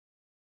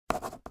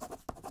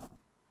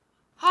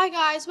Hi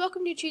guys,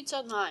 welcome to Tutes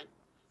Online.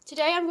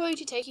 Today I'm going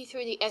to take you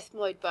through the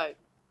ethmoid bone.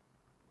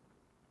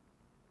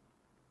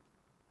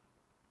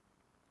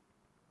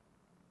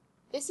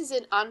 This is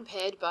an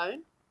unpaired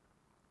bone,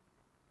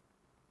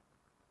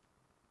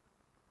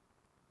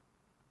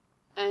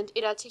 and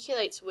it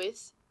articulates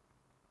with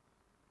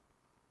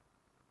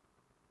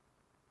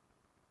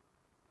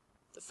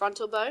the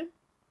frontal bone,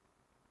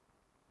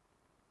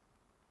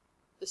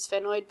 the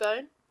sphenoid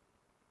bone,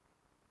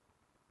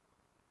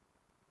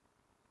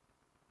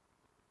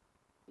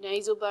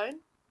 nasal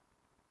bone,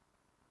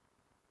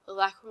 the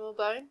lacrimal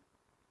bone,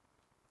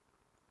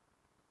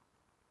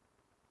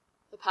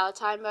 the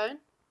palatine bone,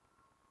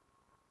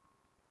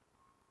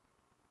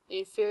 the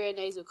inferior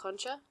nasal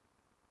concha,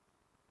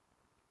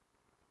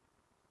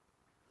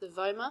 the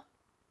vomer,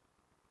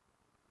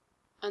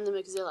 and the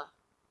maxilla.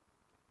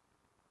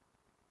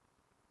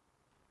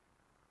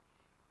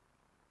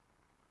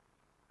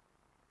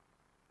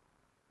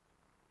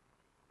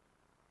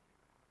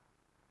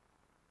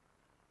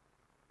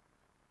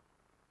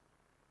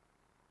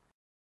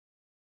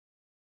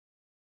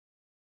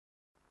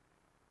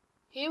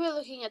 Here we're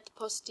looking at the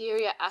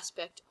posterior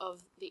aspect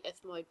of the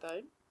ethmoid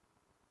bone.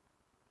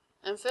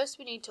 And first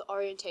we need to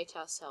orientate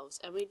ourselves,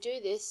 and we do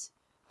this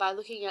by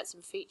looking at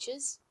some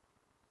features.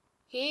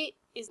 Here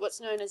is what's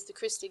known as the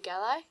crista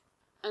galli,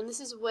 and this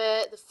is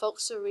where the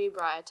falx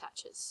cerebri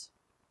attaches.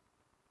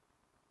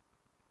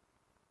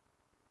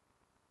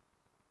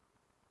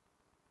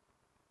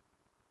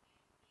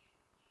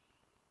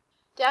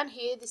 Down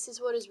here, this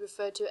is what is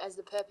referred to as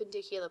the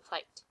perpendicular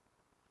plate.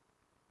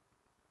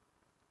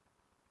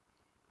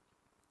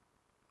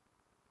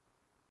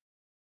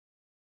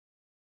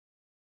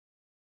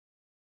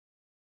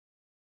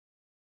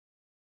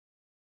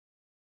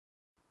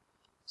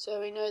 So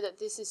we know that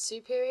this is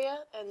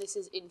superior and this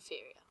is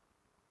inferior.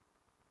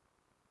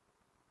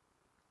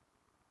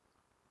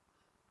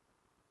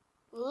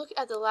 We'll look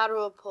at the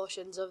lateral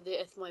portions of the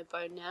ethmoid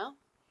bone now.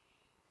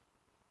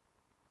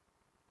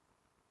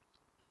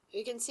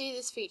 You can see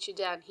this feature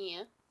down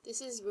here. This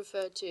is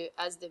referred to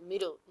as the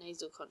middle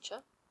nasal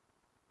concha.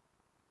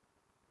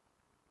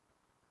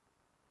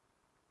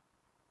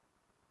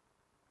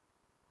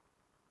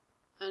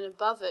 And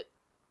above it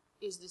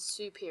is the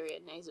superior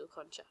nasal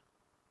concha.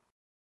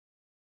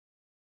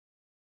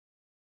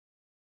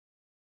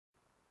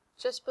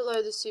 Just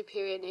below the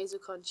superior nasal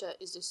concha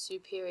is the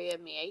superior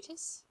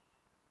meatus.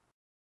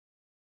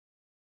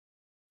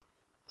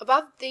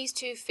 Above these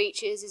two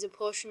features is a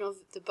portion of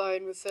the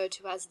bone referred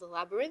to as the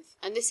labyrinth,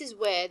 and this is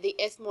where the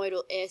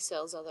ethmoidal air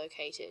cells are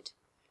located.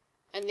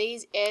 And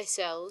these air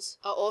cells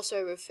are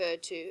also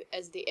referred to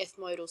as the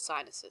ethmoidal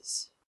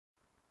sinuses.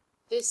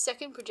 This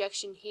second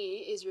projection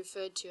here is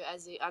referred to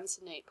as the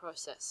uncinate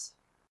process.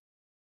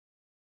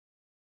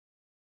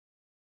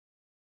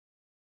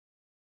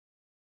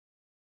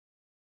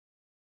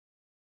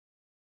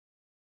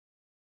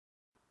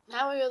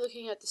 Now we are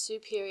looking at the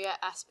superior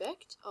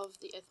aspect of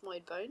the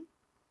ethmoid bone.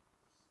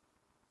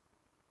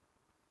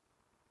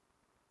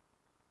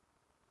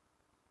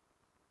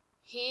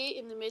 Here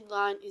in the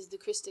midline is the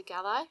crista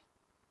galli.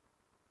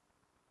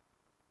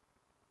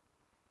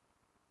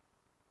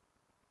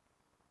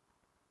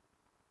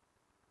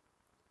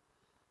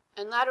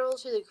 And lateral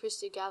to the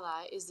crista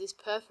galli is this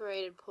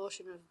perforated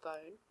portion of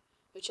bone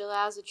which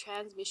allows the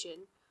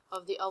transmission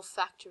of the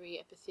olfactory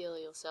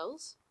epithelial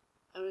cells,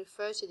 and we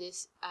refer to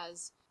this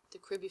as the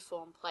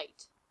cribriform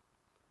plate.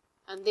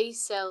 And these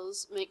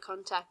cells make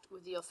contact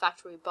with the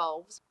olfactory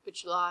bulbs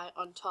which lie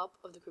on top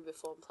of the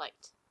cribriform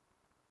plate.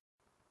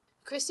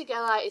 The crista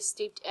galli is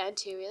steeped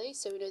anteriorly,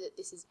 so we know that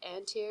this is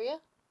anterior.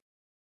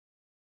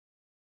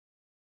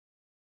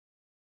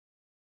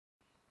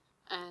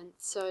 And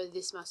so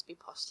this must be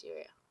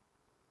posterior.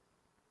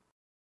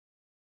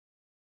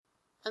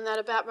 And that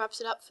about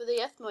wraps it up for the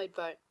ethmoid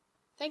bone.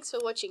 Thanks for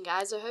watching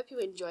guys, I hope you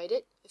enjoyed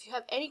it. If you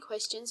have any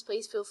questions,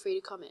 please feel free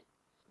to comment.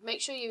 Make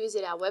sure you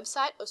visit our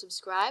website or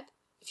subscribe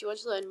if you want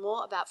to learn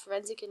more about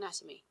forensic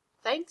anatomy.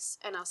 Thanks,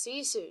 and I'll see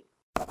you soon.